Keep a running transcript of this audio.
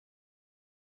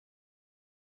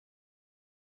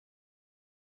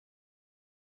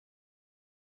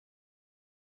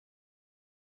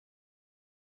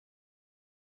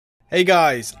Hey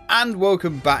guys, and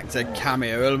welcome back to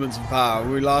Kameo, Elements of Power.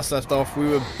 When we last left off, we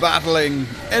were battling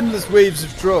endless waves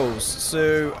of trolls.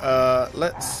 So,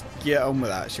 let's get on with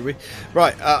that, shall we?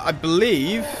 Right, I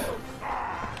believe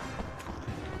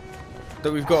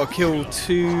that we've got to kill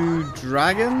 2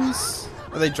 dragons.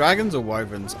 Are they dragons or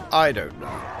wyverns? I don't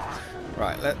know.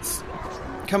 Right, let's...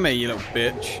 Come here, you little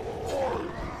bitch.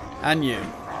 And you.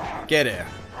 Get here.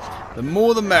 The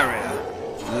more the merrier.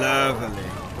 Lovely.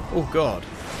 Oh, God.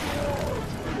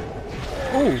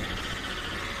 Ooh.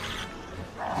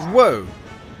 Whoa.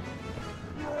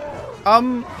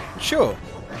 Sure.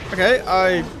 Okay,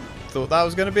 I thought that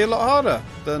was going to be a lot harder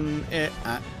than it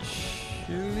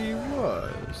actually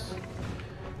was.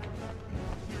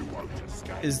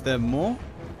 Is there more?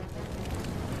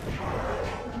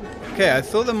 Okay, I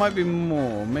thought there might be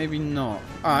more. Maybe not.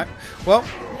 Alright, well,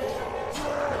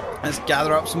 let's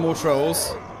gather up some more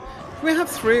trolls. Do we have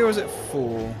 3 or is it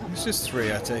 4? It's just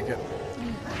 3, I take it.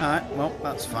 Alright, well,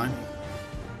 that's fine.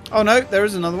 Oh no, there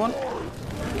is another one.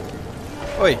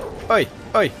 Oi, oi,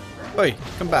 oi, oi,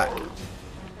 come back.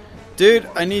 Dude,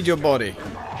 I need your body.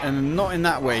 And not in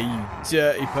that way, you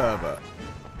dirty pervert.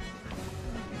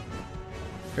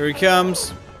 Here he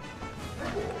comes.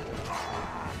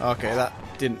 Okay, that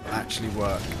didn't actually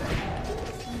work.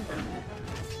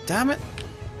 Damn it.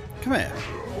 Come here.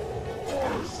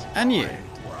 And you.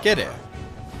 Get here.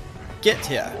 Get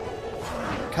here.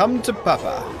 Come to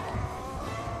Papa.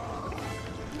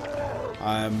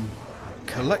 I'm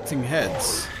collecting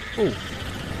heads. Ooh.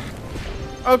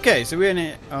 Okay, so we're in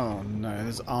it. Oh no,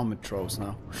 there's armored trolls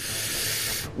now.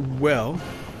 Well,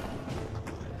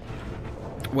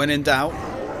 when in doubt,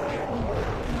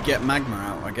 get magma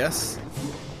out, I guess.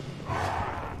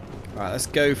 Right, let's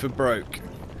go for broke.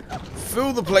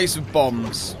 Fill the place with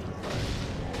bombs.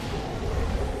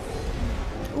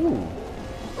 Ooh.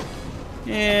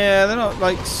 Yeah, they're not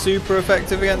like super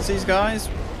effective against these guys,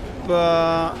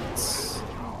 but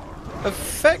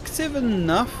effective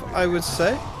enough, I would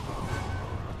say.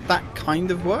 That kind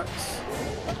of works.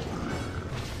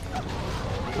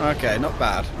 Okay, not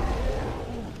bad.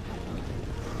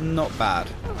 Not bad,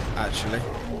 actually.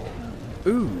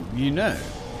 Ooh, you know.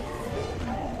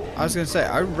 I was going to say,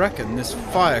 I reckon this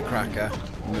firecracker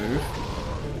move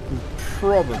would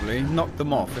probably knock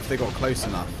them off if they got close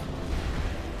enough.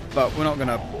 But we're not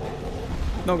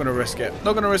gonna risk it.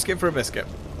 Not gonna risk it for a biscuit.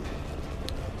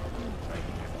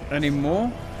 Any more?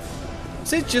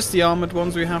 Is it just the armored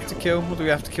ones we have to kill, or do we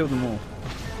have to kill them all?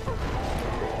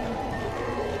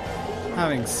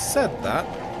 Having said that,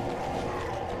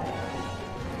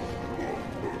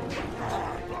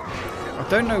 I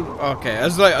don't know. Okay, I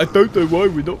was like, I don't know why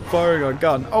we're not firing our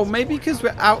gun. Oh, maybe because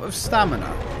we're out of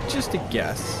stamina. Just a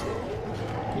guess.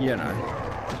 You know.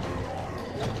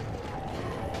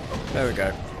 There we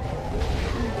go.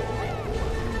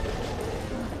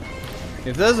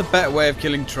 If there's a better way of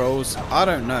killing trolls, I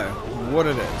don't know what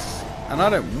it is. And I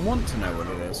don't want to know what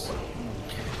it is.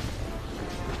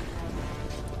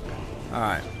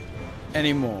 Alright.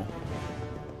 Any more?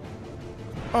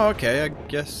 Oh, okay, I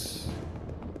guess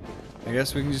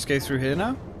we can just go through here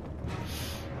now?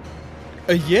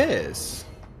 Yes!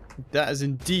 That is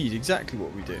indeed exactly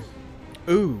what we do.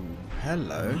 Ooh,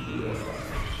 hello.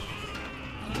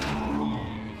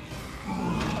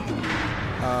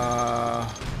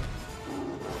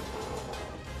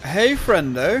 Hey,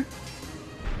 friendo.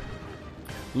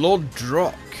 Lord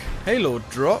Drock. Hey, Lord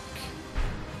Drock.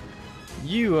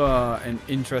 You are an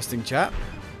interesting chap.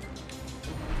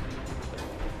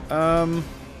 Now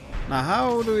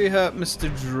how do we hurt Mr.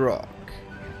 Drock?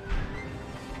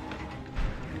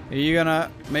 Are you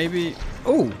gonna maybe...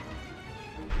 Ooh!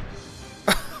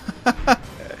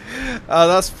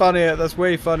 That's funnier. That's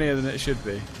way funnier than it should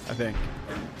be, I think.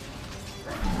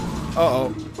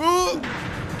 Uh-oh. Ooh!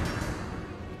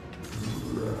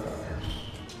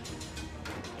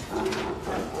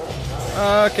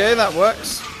 Okay, that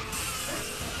works. I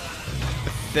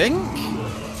think?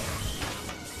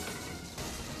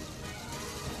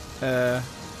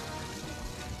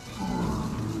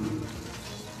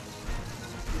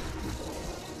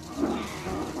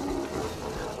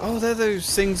 Oh, they're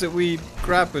those things that we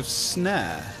grab with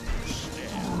snare.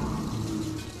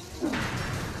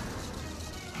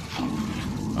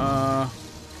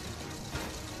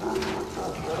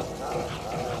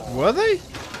 Were they?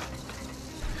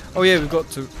 Oh yeah, we've got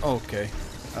to... Oh, okay.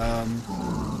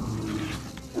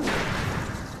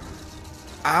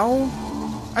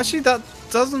 Ow! Actually, that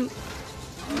doesn't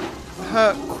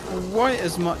hurt quite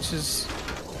as much as...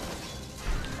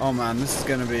 Oh man, this is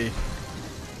gonna be...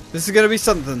 This is gonna be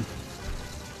something.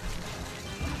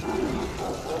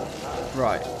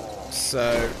 Right.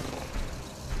 So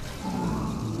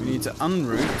We need to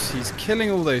unroot. He's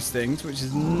killing all those things, which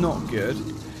is not good.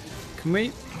 Can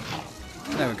we...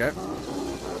 There we go.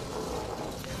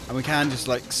 And we can just,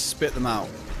 like, spit them out.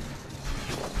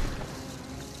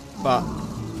 But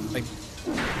I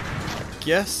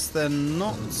guess they're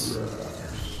not...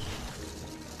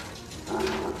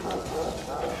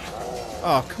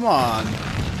 Oh, come on.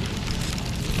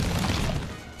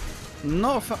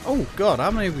 Not a oh, God,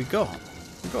 how many have we got?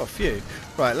 We've got a few.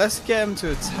 Right, let's get him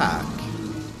to attack.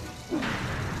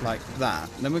 Like that.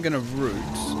 Then we're going to root.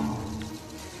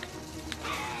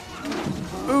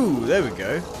 Ooh, there we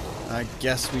go. I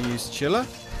guess we use Chiller.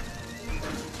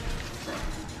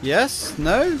 Yes?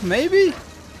 No? Maybe?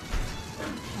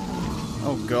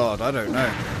 Oh, God, I don't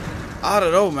know. I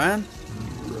don't know, man.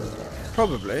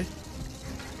 Probably.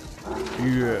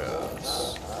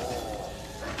 Yes.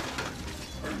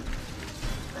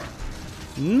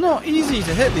 Not easy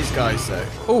to hit these guys, though.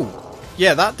 Oh,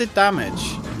 yeah, that did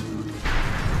damage.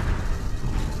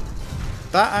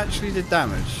 That actually did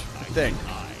damage, I think.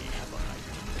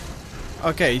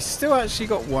 Okay, he's still actually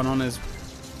got one on his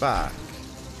back.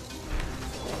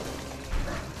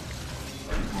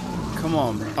 Come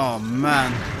on. Oh,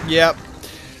 man. Yep.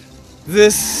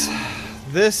 This...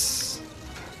 it's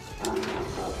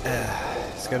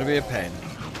going to be a pain.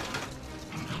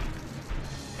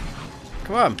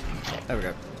 Come on. There we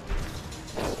go.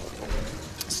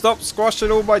 Stop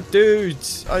squashing all my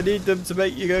dudes. I need them to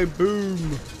make you go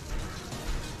boom.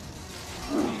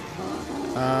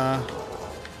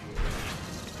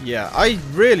 Yeah, I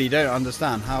really don't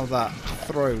understand how that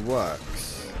throw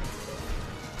works.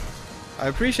 I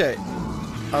appreciate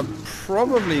I'm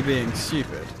probably being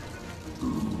stupid.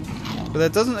 But there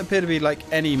doesn't appear to be like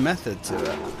any method to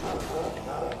it.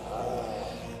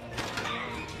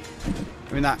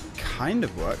 I mean, that kind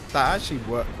of worked. That actually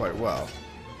worked quite well.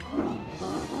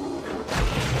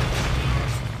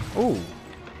 Oh.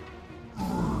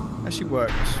 Actually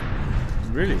worked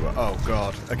really well. Oh,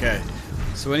 God. Okay.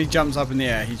 So when he jumps up in the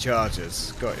air, he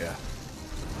charges. Got ya.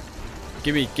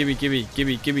 Gimme, gimme, gimme,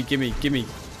 gimme, gimme, gimme, gimme.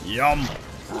 Yum.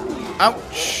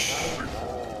 Ouch.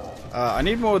 I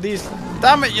need more of these.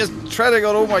 Damn it, you're treading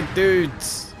on all my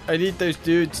dudes. I need those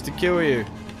dudes to kill you.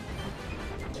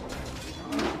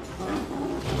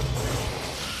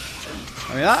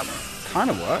 I mean, that kind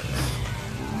of works.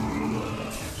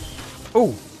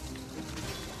 Oh.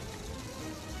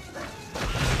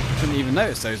 Didn't even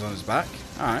notice those on his back.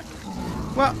 Alright.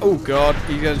 Well, oh god,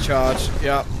 he's going to charge.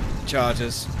 Yep,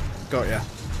 charges. Got ya.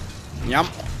 Yum.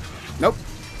 Nope.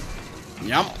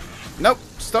 Yum. Nope.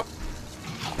 Stop.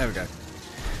 There we go.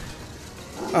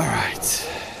 Alright.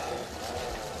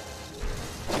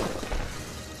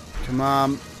 Come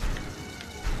on.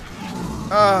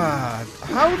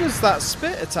 How does that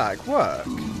spit attack work?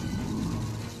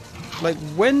 Like,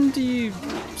 when do you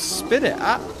spit it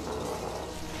at?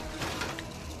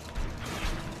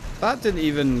 That didn't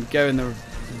even go in the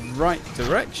right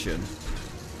direction.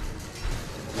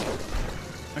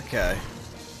 Okay.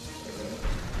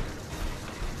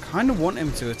 Kind of want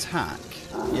him to attack.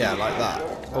 Yeah, like that.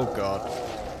 Oh god.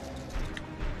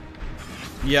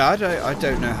 Yeah, I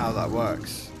don't know how that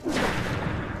works.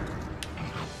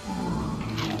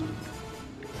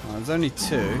 Oh, there's only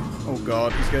two. Oh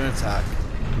god, he's going to attack.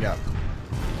 Yeah.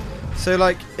 So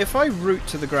like, if I root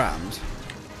to the ground,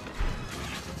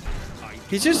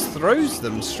 he just throws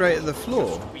them straight at the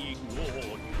floor.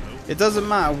 It doesn't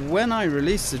matter when I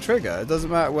release the trigger. It doesn't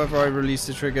matter whether I release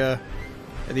the trigger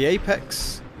at the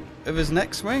apex of his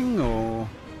next swing, or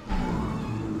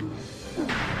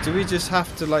do we just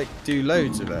have to like do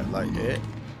loads of it like it?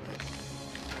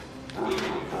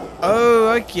 Oh,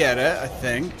 I get it, I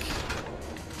think.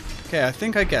 Okay, I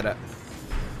think I get it.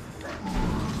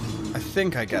 I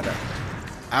think I get it.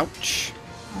 Ouch.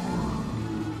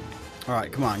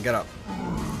 Alright, come on, get up.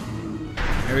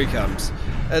 Here he comes.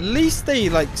 At least they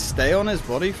like stay on his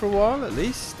body for a while, at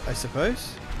least, I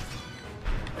suppose.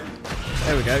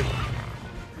 There we go.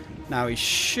 Now he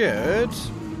should...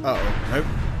 Uh-oh, nope.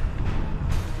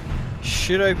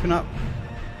 Should open up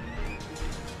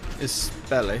his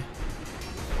belly.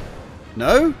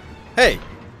 No? Hey!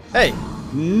 Hey!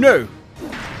 No!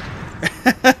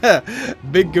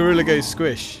 Big gorilla goes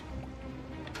squish.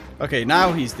 Okay,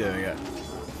 now he's doing it.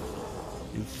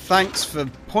 And thanks for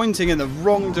pointing in the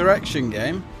wrong direction,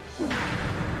 game.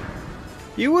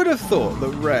 You would have thought that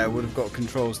Rare would have got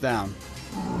controls down.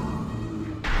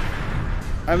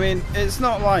 I mean, it's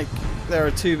not like they're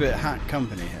a 2-bit hack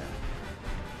company here.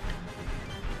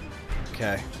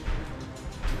 Okay.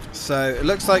 So, it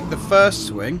looks like the first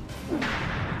swing,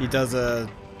 he does a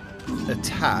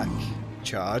attack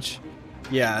charge.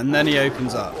 Yeah, and then he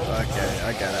opens up. Okay,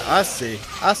 I get it. I see.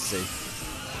 I see.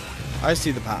 I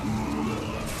see the pattern.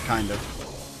 Kind of.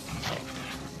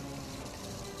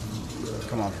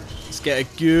 Come on. Let's get a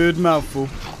good mouthful.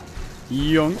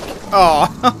 Yonk.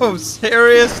 Oh,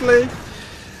 seriously?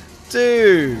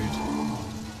 Dude.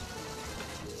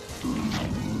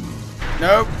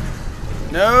 Nope.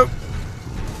 Nope.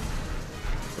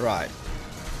 Right.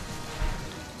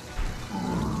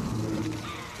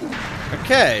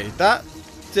 Okay, that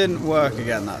didn't work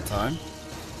again that time.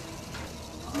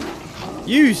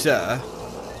 You, sir,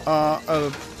 are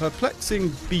a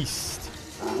perplexing beast.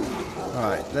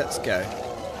 Alright, let's go.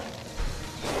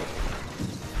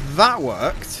 That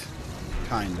worked.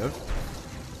 Kind of.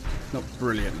 Not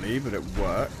brilliantly, but it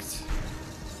worked.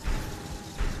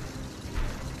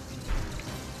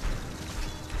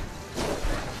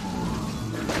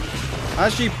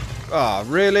 Actually, oh,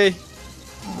 really?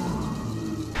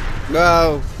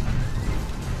 No.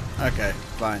 Okay,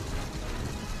 fine.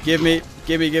 Gimme.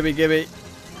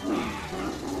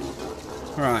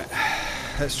 Right.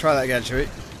 Let's try that again, shall we?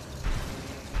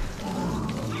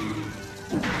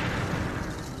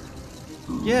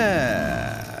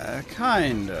 Yeah,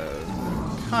 kind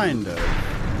of.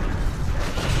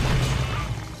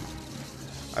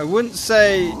 I wouldn't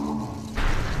say...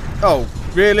 Oh,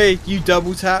 really? You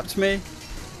double tapped me?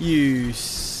 You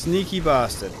sneaky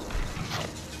bastard.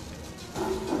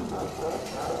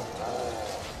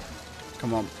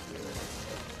 Come on.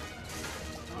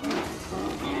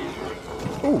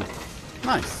 Ooh,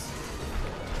 nice.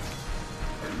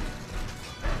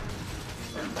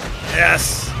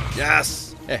 Yes!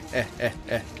 Yes!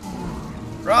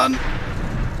 Run!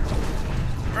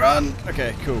 Run!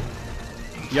 Okay, cool.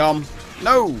 Yum.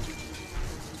 No!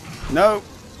 No!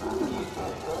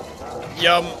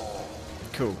 Yum!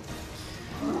 Cool.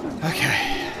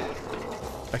 Okay.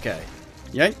 Okay.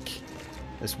 Yank.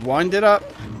 Let's wind it up.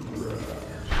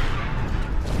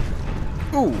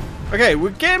 Ooh. Okay,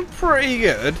 we're getting pretty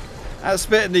good at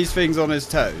spitting these things on his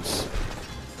toes.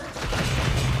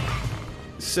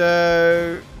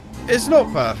 So, it's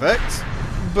not perfect,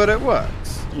 but it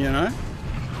works, you know?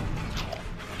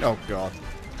 Oh, God.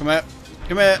 Come here.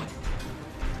 Come here.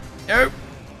 Nope.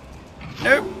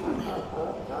 Nope.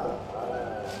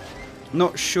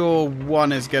 Not sure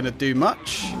one is going to do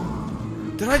much.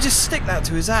 Did I just stick that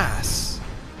to his ass?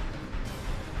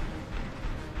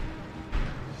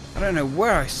 I don't know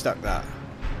where I stuck that.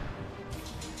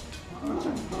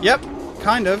 Yep,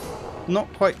 kind of.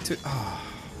 Not quite too... Oh.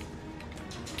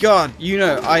 God, you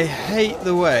know, I hate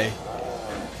the way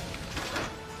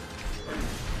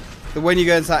that when you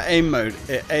go into that aim mode,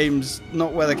 it aims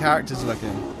not where the character's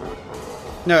looking.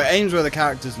 No, it aims where the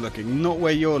character's looking, not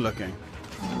where you're looking.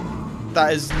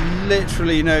 That is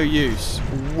literally no use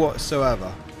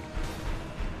whatsoever.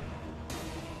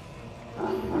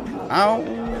 Ow,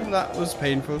 that was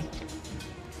painful.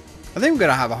 I think I'm going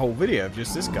to have a whole video of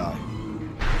just this guy.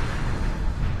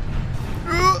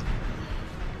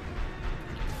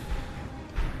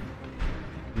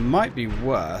 Might be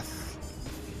worth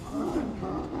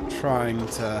trying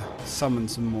to summon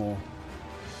some more.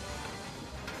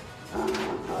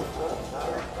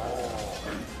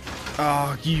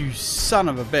 Oh, you son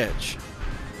of a bitch.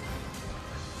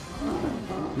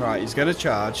 Right, he's going to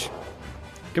charge.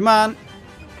 Come on.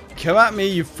 Come at me,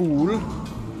 you fool.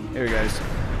 Here he goes.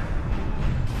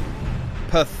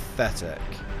 Pathetic.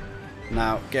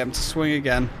 Now, get him to swing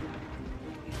again.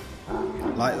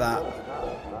 Like that.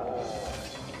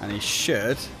 And he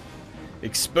should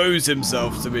expose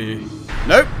himself to me.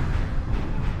 Nope.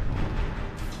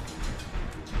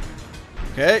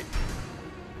 Okay.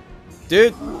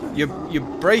 Dude, you're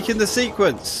breaking the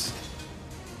sequence.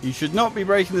 You should not be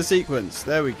breaking the sequence.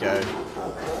 There we go.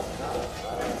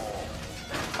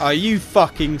 Are you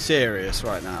fucking serious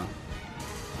right now?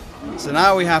 So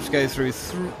now we have to go through,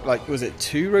 like, was it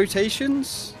 2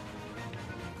 rotations?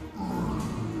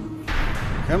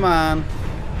 Come on.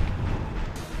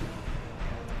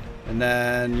 And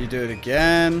then you do it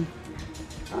again.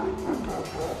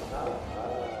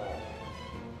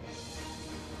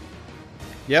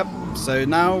 Yep, so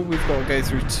now we've got to go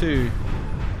through 2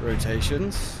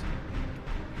 rotations.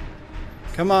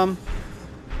 Come on.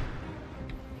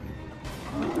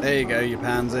 There you go, you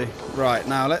pansy. Right,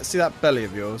 now let's see that belly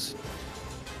of yours.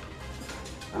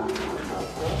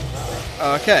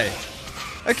 Okay.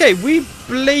 Okay, we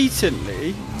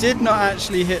blatantly did not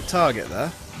actually hit target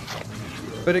there.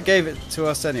 But it gave it to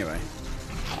us anyway.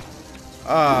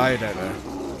 I don't know.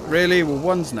 Really? Well,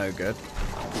 one's no good.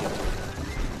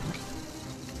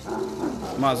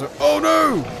 Might as well... Oh,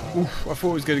 no! Oof, I thought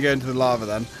it was going to go into the lava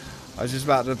then. I was just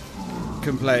about to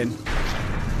complain.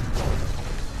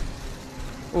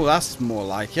 Oh, that's more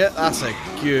like it. That's a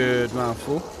good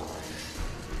mouthful.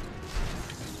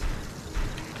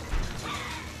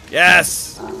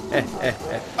 Yes!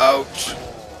 Ouch!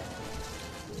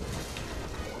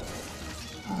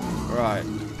 Right.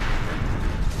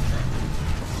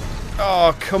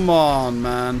 Oh, come on,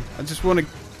 man. I just want to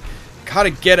kind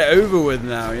of get it over with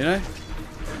now, you know?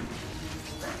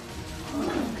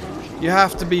 You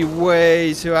have to be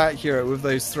way too accurate with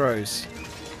those throws.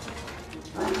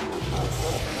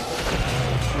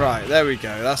 Right, there we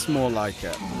go. That's more like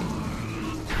it.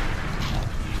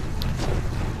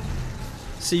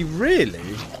 See,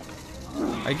 really,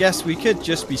 I guess we could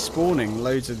just be spawning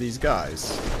loads of these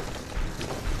guys.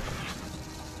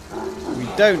 We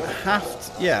don't have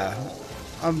to... Yeah,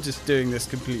 I'm just doing this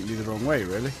completely the wrong way,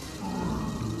 really.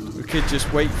 We could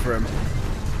just wait for him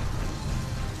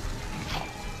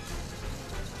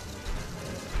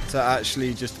to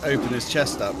actually just open his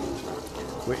chest up,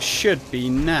 which should be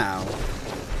now.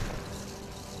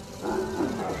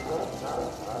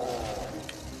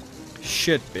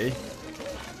 Should be.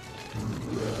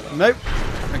 Nope,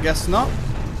 I guess not.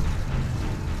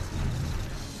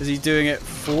 Is he doing it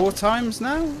 4 times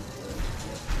now?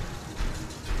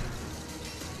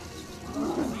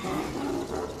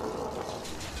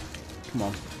 Come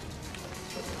on.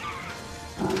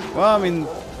 Well, I mean,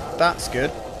 that's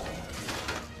good.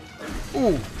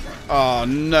 Ooh. Oh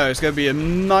no, it's going to be a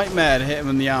nightmare to hit him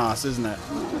in the arse, isn't it?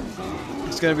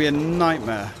 It's going to be a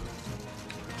nightmare.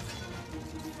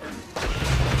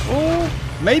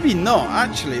 Oh, maybe not.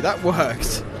 Actually, that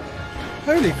worked.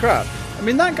 Holy crap. I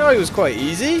mean, that guy was quite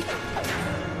easy.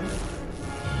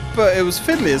 But it was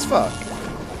fiddly as fuck.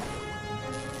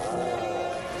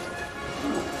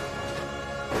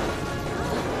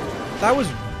 That was...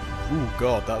 Oh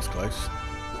god, that was close.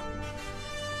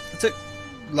 It took,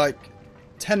 like,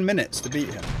 10 minutes to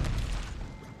beat him.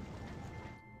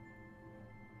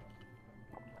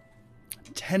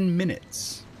 10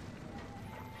 minutes.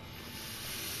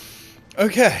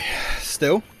 Okay,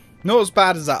 still not as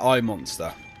bad as that eye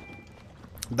monster.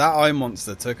 That eye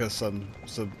monster took us some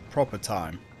proper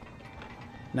time.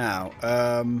 Now,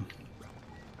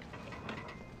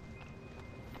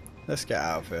 let's get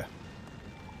out of here.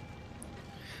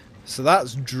 So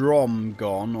that's Drom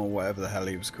gone, or whatever the hell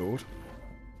he was called,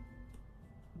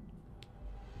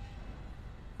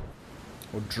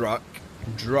 or Druck.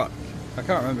 I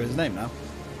can't remember his name now.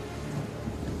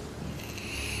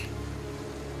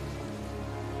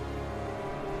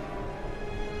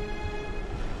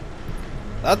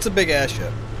 That's a big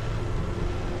airship.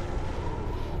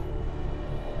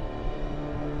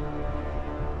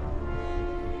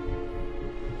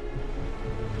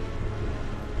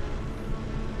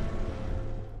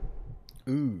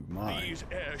 Ooh, my. These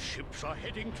airships are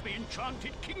heading to the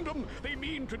Enchanted Kingdom. They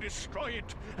mean to destroy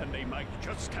it, and they might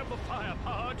just have the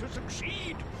firepower to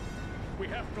succeed. We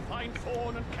have to find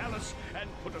Thorn and Callus and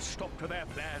put a stop to their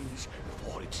plans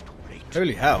before it's too late.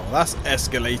 Holy hell, that's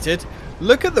escalated.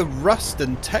 Look at the rust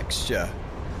and texture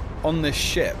on this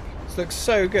ship. This looks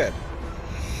so good.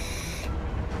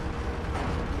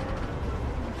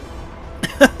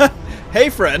 Hey,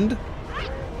 friend.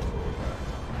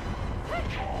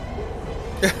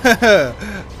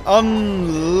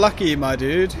 Unlucky, my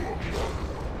dude.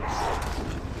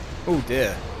 Oh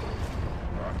dear.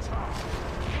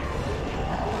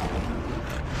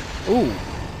 Ooh.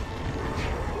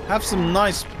 Have some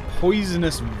nice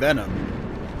poisonous venom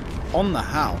on the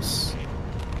house.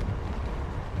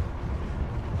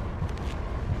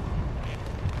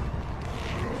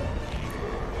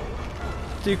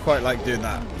 Do quite like doing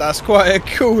that. That's quite a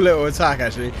cool little attack,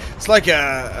 actually. It's like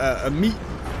a meat...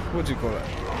 What do you call it?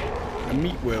 A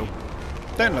meat wheel.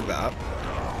 Don't look that up.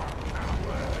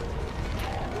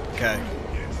 Okay.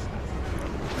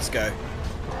 Let's go.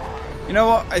 You know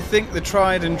what? I think the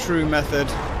tried and true method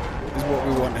is what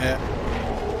we want here.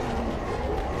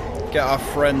 Get our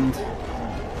friend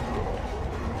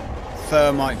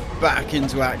Thermite back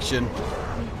into action.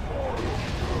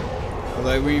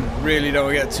 Although we really don't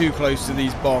want to get too close to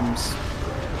these bombs.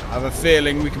 I have a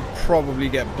feeling we could probably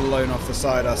get blown off the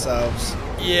side ourselves.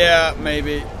 Yeah,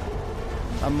 maybe.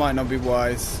 That might not be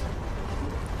wise.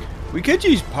 We could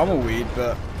use Pummelweed,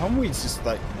 but Pummelweed's just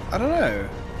like, I don't know.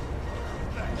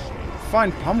 I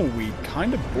find Pummelweed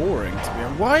kind of boring to me.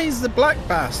 Why is the Black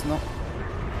Blast not...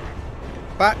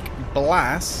 Back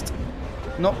Blast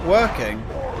not working?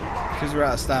 Because we're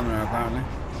out of stamina, apparently.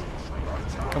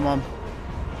 Come on.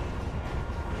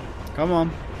 Come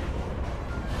on.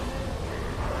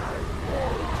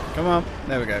 Come on.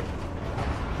 There we go.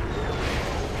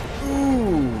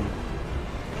 Ooh.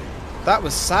 That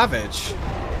was savage.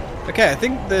 Okay, I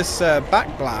think this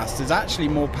back blast is actually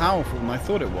more powerful than I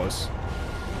thought it was.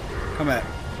 Come here.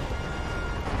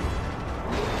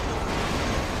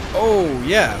 Oh,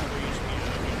 yeah.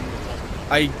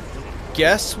 I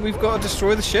guess we've got to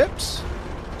destroy the ships?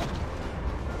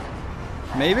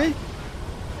 Maybe?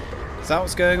 Is that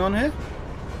what's going on here?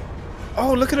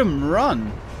 Oh, look at him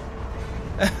run.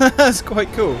 That's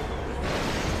quite cool.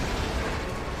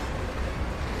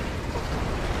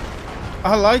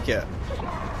 I like it.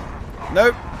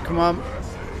 Nope, come on.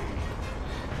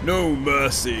 No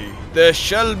mercy. There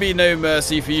shall be no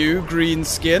mercy for you, green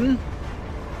skin.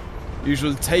 You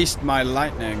shall taste my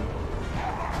lightning.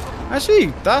 Actually,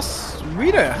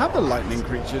 we don't have a lightning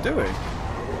creature, do we?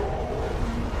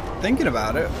 Thinking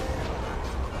about it.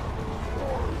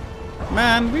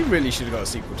 Man, we really should have got a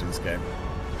sequel to this game.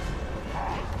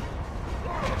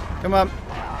 Come on.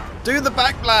 Do the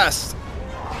backblast!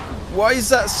 Why is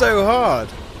that so hard?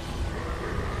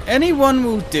 Anyone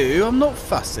will do. I'm not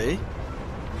fussy.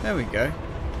 There we go.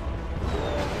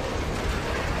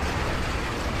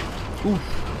 Oof.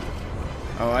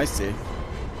 Oh, I see.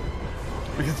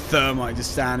 Look at Thermite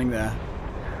just standing there.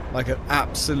 Like an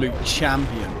absolute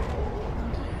champion.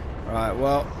 Right,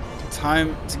 well,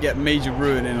 time to get Major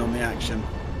Ruin in on the action.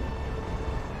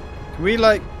 Can we,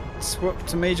 like, swap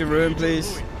to Major Ruin,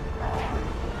 please?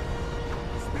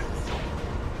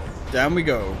 Down we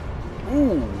go.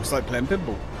 Ooh, it's like playing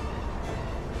pinball.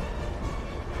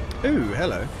 Ooh,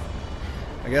 hello.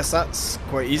 I guess that's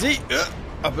quite easy.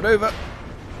 Up and over.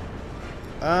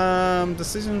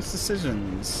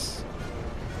 Decisions.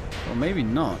 Or maybe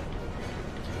not.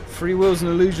 Free will's an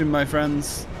illusion, my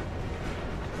friends.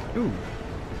 Ooh.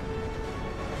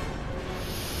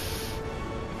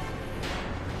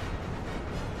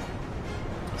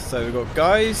 So we've got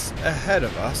guys ahead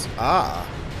of us. Ah.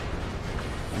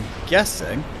 I'm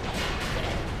guessing.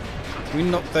 Can we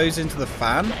knock those into the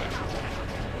fan?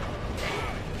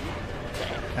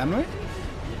 Can we?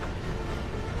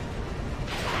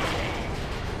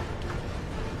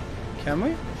 Can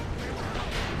we?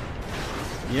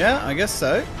 Yeah, I guess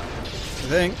so. I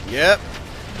think. Yep.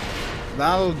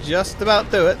 That'll just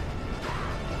about do it.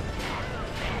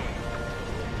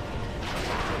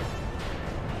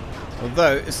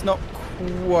 Although, it's not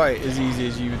quite as easy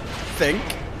as you would think.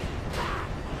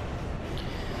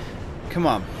 Come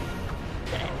on.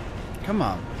 Come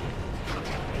on.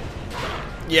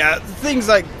 Yeah, things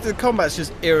like the combat's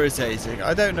just irritating.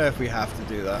 I don't know if we have to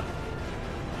do that.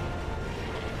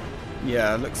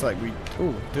 Yeah, it looks like we...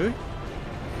 Ooh, do we?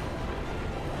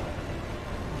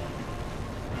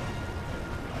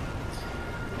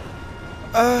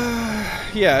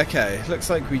 Yeah, okay. Looks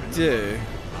like we do.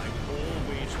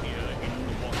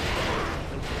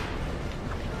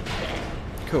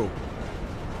 Cool.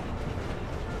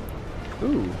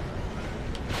 Ooh.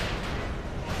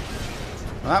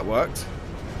 Well, that worked.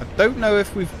 I don't know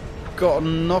if we've got to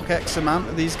knock X amount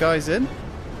of these guys in,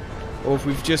 or if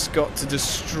we've just got to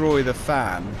destroy the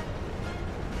fan.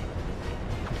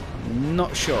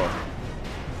 Not sure.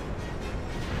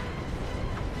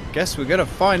 Guess we're gonna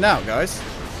find out, guys.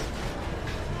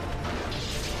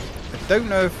 I don't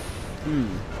know if...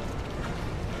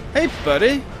 Hey,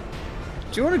 buddy.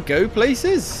 Do you want to go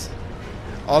places?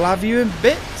 I'll have you in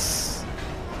bits.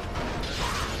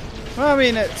 Well, I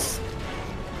mean, it's...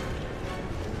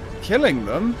 killing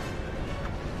them.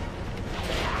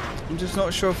 I'm just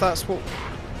not sure if that's what...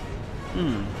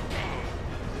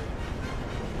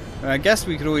 I guess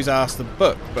we could always ask the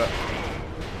book, but...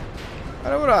 I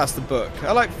don't want to ask the book.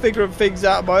 I like figuring things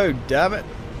out on my own, damn it.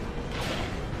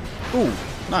 Ooh,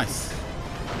 nice.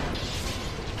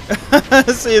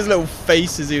 See his little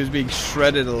face as he was being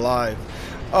shredded alive.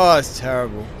 Oh, it's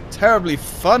terrible. Terribly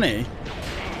funny.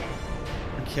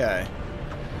 Okay.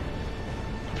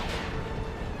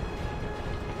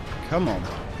 Come on.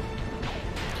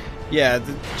 Yeah,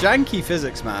 the janky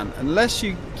physics, man. Unless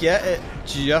you get it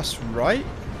just right.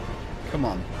 Come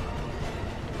on.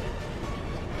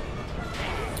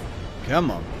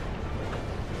 Come on.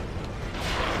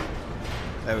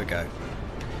 There we go.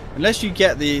 Unless you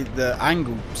get the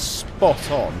angle spot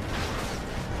on,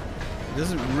 it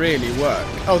doesn't really work.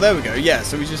 Oh, there we go. Yeah,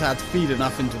 so we just had to feed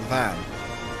enough into the fan.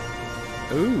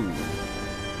 Ooh.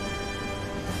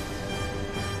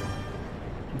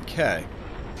 Okay.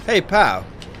 Hey, pal.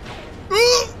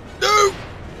 Oh, no!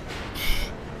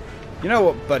 You know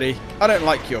what, buddy? I don't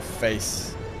like your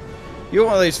face. You're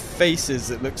one of those faces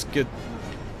that looks good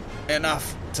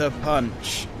enough to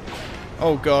punch.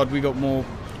 Oh god, we got more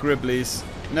Gribblies.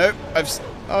 Nope,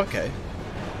 okay.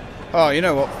 Oh, you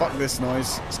know what? Fuck this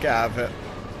noise. Let's get out of it.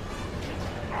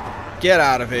 Get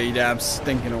out of here, you damn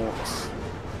stinking orcs.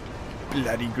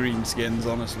 Bloody green skins,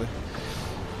 honestly.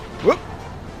 Whoop!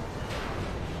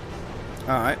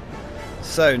 Alright.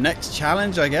 So, next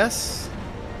challenge, I guess.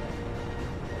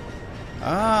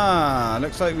 Ah,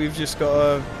 looks like we've just got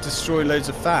to destroy loads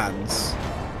of fans.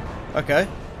 Okay.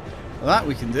 Well, that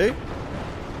we can do.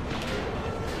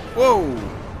 Whoa!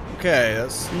 Okay,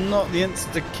 that's not the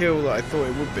insta-kill that I thought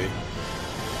it would be.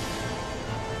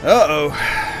 Uh-oh.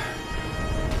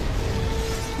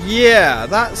 Yeah,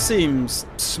 that seems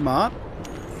smart.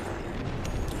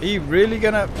 Are you really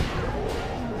gonna...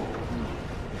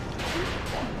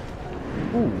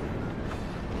 Ooh.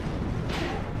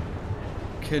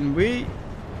 Can we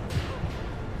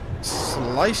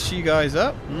slice you guys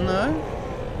up? No.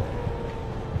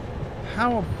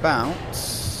 How about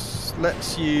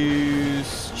let's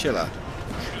use Chiller.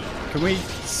 Can we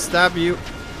stab you?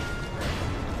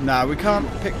 Nah, we can't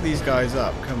pick these guys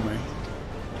up, can we?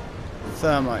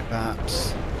 Thermite,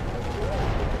 perhaps.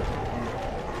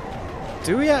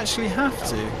 Do we actually have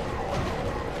to?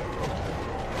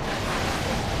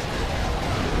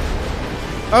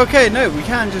 Okay, no, we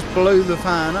can just blow the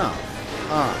fan up.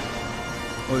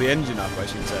 Alright. Or the engine up, I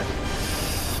should say.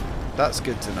 That's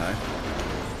good to know.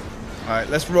 Alright,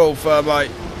 let's roll, Thermite.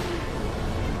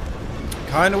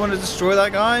 Kinda want to destroy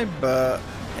that guy, but...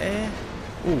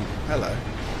 Ooh, hello.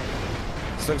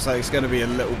 This looks like it's going to be a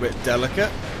little bit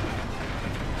delicate.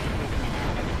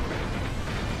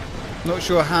 Not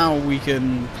sure how we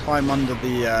can climb under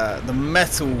the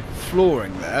metal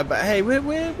flooring there, but hey, we're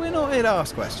not here to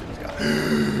ask questions,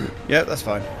 guys. Yep, that's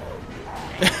fine.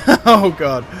 Oh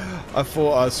god, I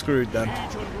thought I was screwed then.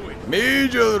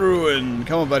 Major ruin.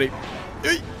 Come on, buddy.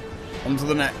 Eey. On to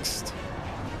the next.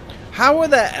 How are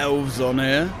there elves on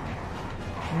here?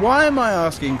 Why am I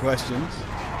asking questions?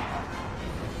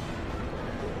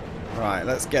 Right,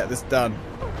 let's get this done.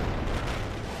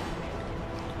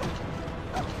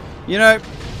 You know,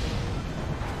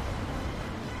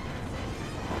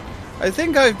 I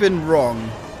think I've been wrong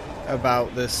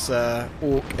about this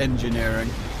orc engineering.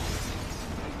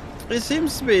 It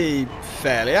seems to be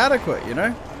fairly adequate, you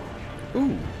know?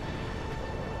 Ooh.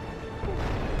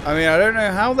 I mean, I don't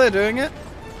know how they're doing it,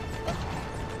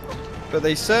 but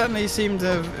they certainly seem to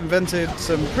have invented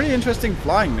some pretty interesting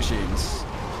flying machines.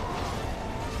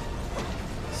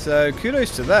 So,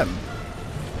 kudos to them.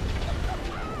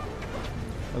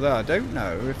 Although I don't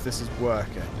know if this is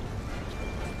working,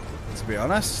 to be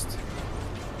honest.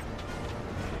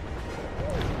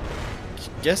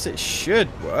 Guess it should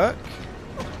work,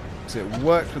 because it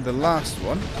worked with the last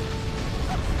one.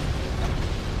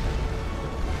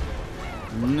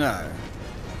 No.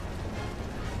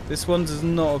 This one does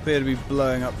not appear to be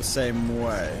blowing up the same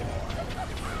way.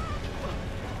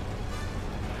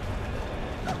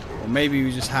 Or maybe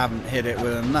we just haven't hit it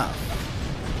with enough.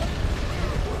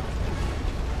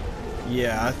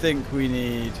 Yeah, I think we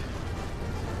need...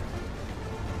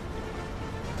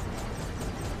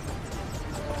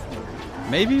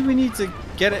 Maybe we need to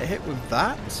get it hit with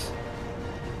that?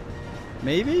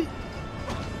 Maybe?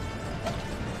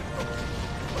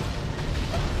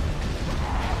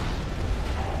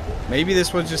 Maybe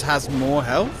this one just has more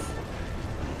health?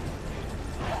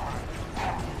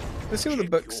 Let's see what the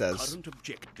book says.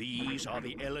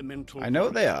 I know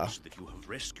what they are.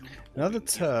 Another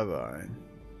turbine.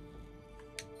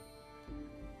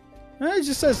 No, it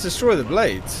just says destroy the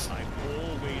blades.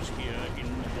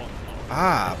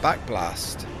 Ah,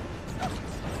 backblast.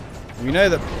 We know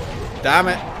that... Damn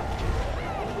it.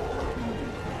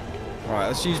 Right,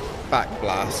 let's use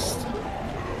backblast.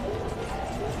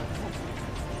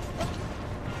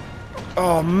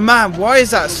 Oh man, why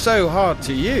is that so hard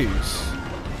to use?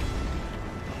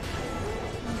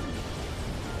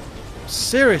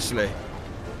 Seriously.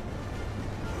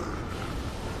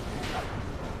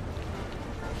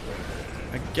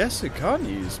 I guess we can't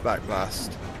use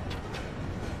backblast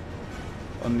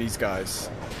on these guys.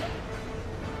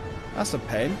 That's a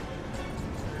pain.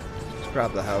 Let's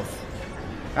grab the health.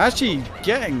 Actually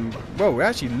getting... Well, we're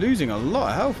actually losing a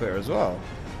lot of health here as well.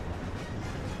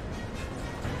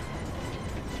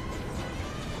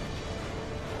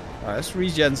 Alright, let's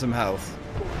regen some health.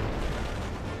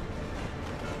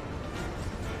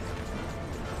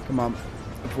 Come on.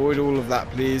 Avoid all of that,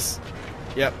 please.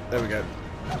 Yep, there we go.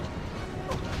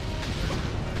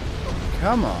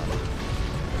 Come on.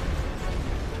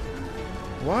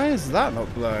 Why is that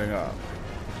not blowing up?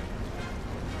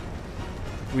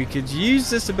 We could use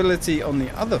this ability on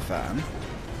the other fan.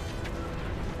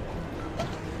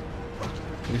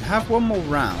 We have one more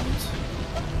round.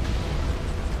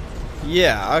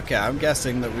 Yeah, okay, I'm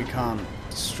guessing that we can't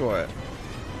destroy it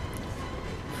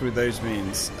through those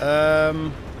means.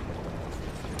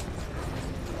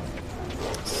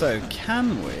 So,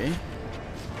 can we?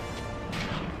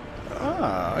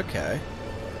 Ah, okay.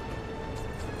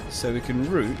 So we can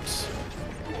root.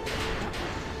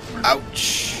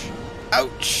 Ouch!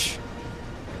 Ouch!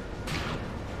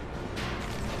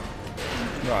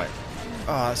 Right.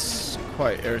 Ah, that's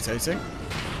quite irritating.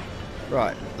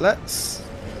 Right, let's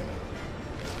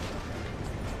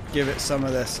give it some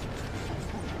of this.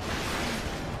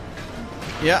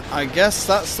 Yeah, I guess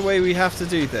that's the way we have to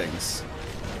do things.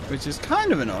 Which is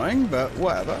kind of annoying, but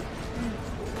whatever.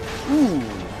 Ooh.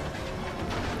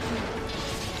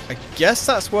 I guess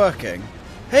that's working.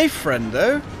 Hey,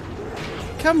 friendo.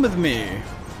 Come with me.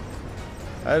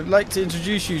 I'd like to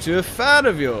introduce you to a fan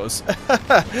of yours.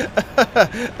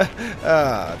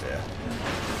 Ah, dear.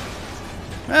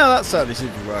 Well, that certainly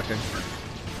seems to be working.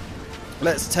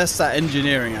 Let's test that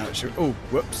engineering out. Oh,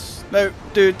 whoops. No,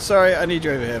 dude, sorry. I need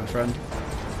you over here, my friend.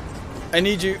 I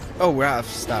need you. Oh, we're out of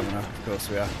stamina. Of course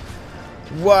we are.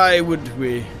 Why would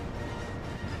we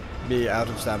be out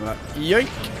of stamina? Yoink.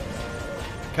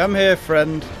 Come here,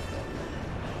 friend.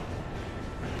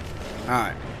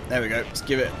 Alright. There we go. Let's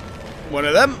give it one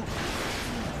of them.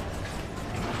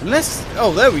 Unless...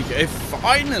 Oh, there we go. It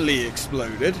finally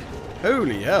exploded.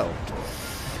 Holy hell.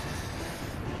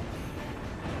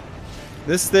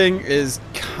 This thing is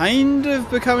kind of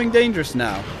becoming dangerous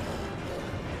now.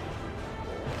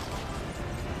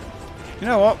 You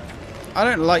know what? I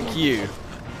don't like you.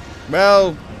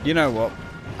 Well, you know what?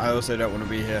 I also don't want to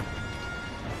be here.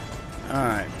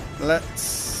 Alright,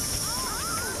 let's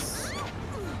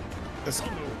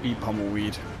eat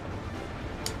pummel-weed.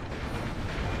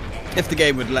 If the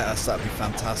game would let us, that'd be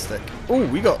fantastic. Oh,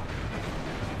 we got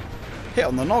hit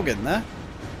on the noggin there.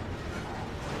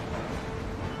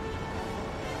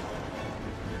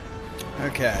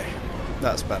 Okay,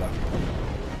 that's better.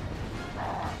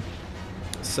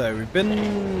 So we've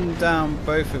been down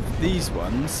both of these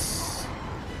ones.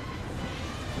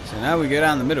 So now we go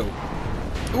down the middle.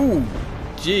 Ooh,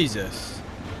 Jesus.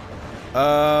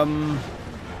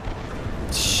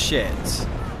 Shit.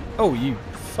 Oh, you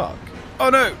fuck. Oh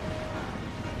no.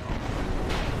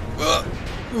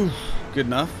 Oof, good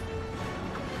enough.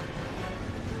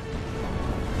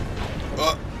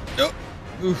 Oh,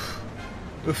 oof.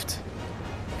 Oofed.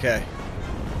 Okay.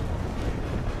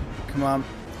 Come on.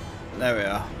 There we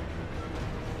are.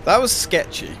 That was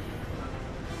sketchy.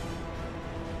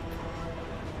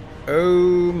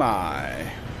 Oh my.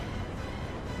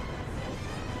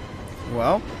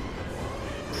 Well,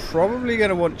 probably going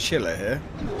to want chiller here.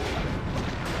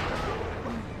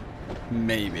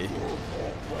 Maybe.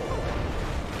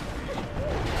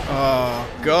 Oh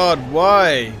God,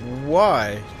 why?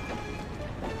 Why?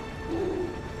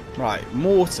 Right,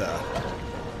 mortar.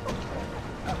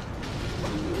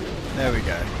 There we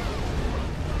go.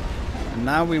 And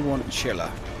now we want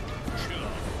chiller.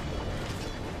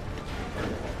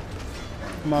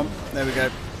 Come on, there we go.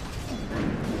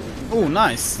 Oh,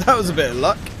 nice. That was a bit of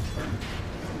luck.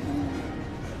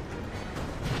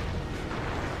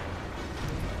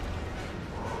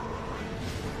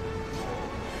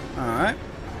 Alright.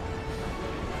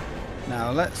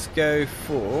 Now let's go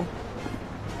for...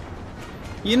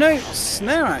 You know,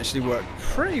 snare actually worked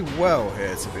pretty well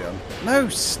here, to be honest. No,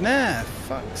 snare!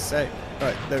 Fuck's sake.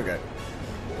 Right, there we go.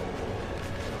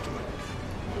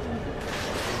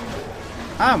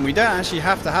 And we don't actually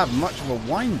have to have much of a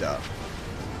wind-up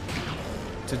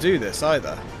to do this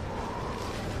either.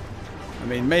 I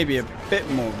mean, maybe a bit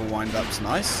more of a wind-up's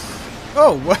nice.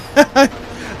 Oh,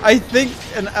 I think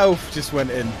an elf just went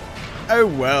in. Oh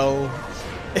well,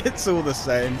 it's all the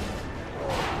same.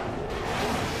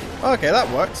 Okay, that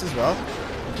works as well.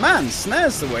 Man,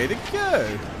 snare's the way to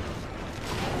go.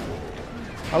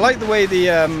 I like the way the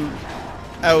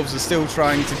elves are still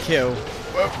trying to kill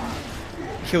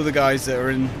the guys that are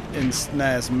in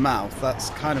snare's mouth. That's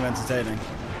kind of entertaining.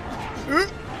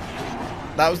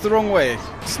 That was the wrong way,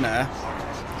 snare.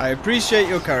 I appreciate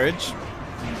your courage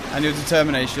and your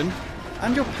determination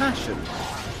and your passion,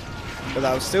 but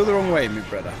that was still the wrong way, my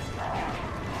brother.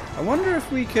 I wonder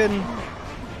if we can...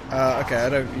 okay, I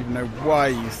don't even know why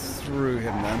you threw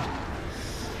him then.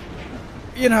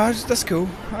 You know, that's cool.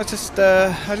 I just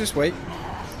wait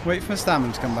for my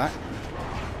stamina to come back.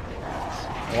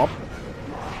 Whop.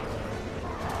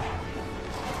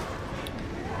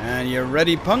 And you're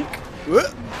ready, punk?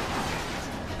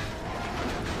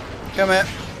 Come here.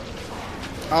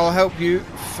 I'll help you,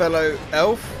 fellow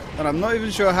elf. And I'm not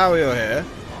even sure how you're here,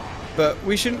 but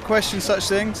we shouldn't question such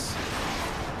things.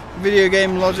 Video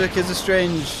game logic is a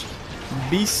strange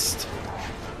beast.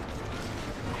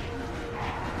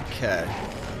 Okay.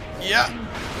 Yeah.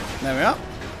 There we are.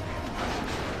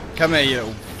 Come here, you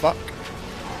little fuck.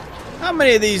 How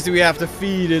many of these do we have to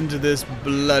feed into this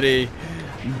bloody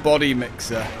body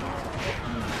mixer?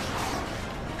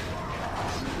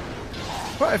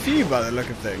 Quite a few by the look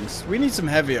of things. We need some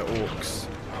heavier orcs.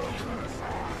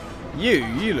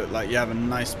 You look like you have a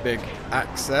nice big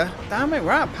axe there. Damn it,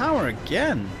 we're out of power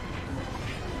again.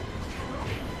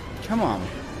 Come on.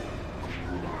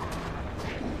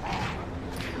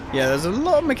 Yeah, there's a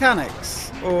lot of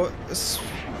mechanics, or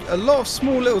a lot of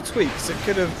small little tweaks that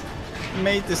could have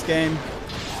made this game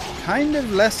kind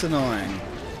of less annoying.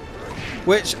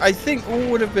 Which I think all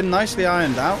would have been nicely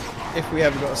ironed out if we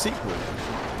ever got a sequel.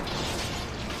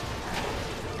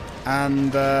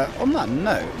 And on that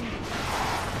note...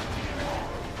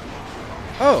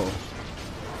 Oh.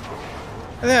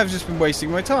 I think I've just been wasting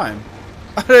my time.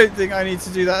 I don't think I need to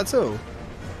do that at all.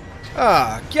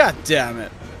 Ah, god damn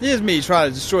it. Here's me trying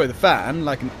to destroy the fan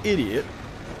like an idiot.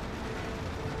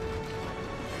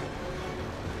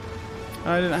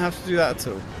 I didn't have to do that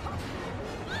at all.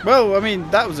 Well, I mean,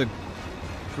 that was a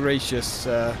gracious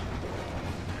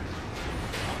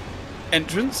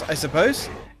entrance, I suppose.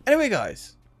 Anyway,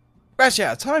 guys, we're actually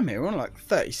out of time here. We're on like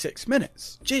 36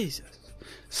 minutes. Jesus.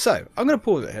 So, I'm going to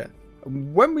pause it here.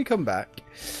 When we come back,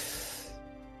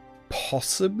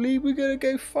 possibly we're going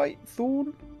to go fight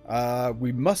Thorn.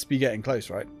 We must be getting close,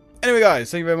 right? Anyway, guys,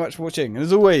 thank you very much for watching. And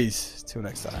as always, till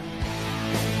next time.